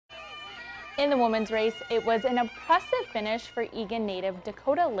In the women's race, it was an impressive finish for Eagan native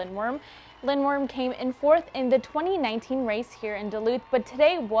Dakotah Lindworm. Lindworm came in fourth in the 2019 race here in Duluth, but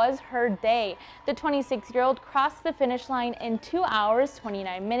today was her day. The 26-year-old crossed the finish line in 2 hours,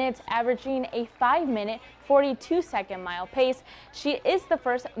 29 minutes, averaging a 5-minute, 42-second mile pace. She is the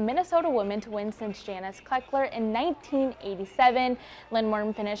first Minnesota woman to win since Janice Kleckler in 1987.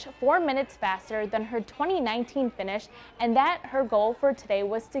 Lindworm finished 4 minutes faster than her 2019 finish, and that her goal for today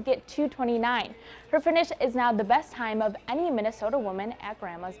was to get 2:29. Her finish is now the best time of any Minnesota woman at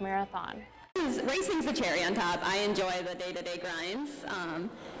Grandma's Marathon. Racing's the cherry on top. I enjoy the day-to-day grinds,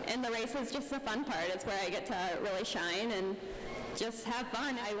 and the race is just the fun part. It's where I get to really shine and just have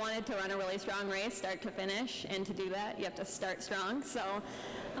fun. I wanted to run a really strong race, start to finish, and to do that, you have to start strong. So,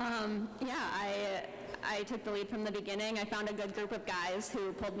 yeah, I took the lead from the beginning. I found a good group of guys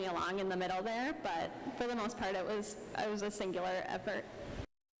who pulled me along in the middle there, but for the most part, it was a singular effort.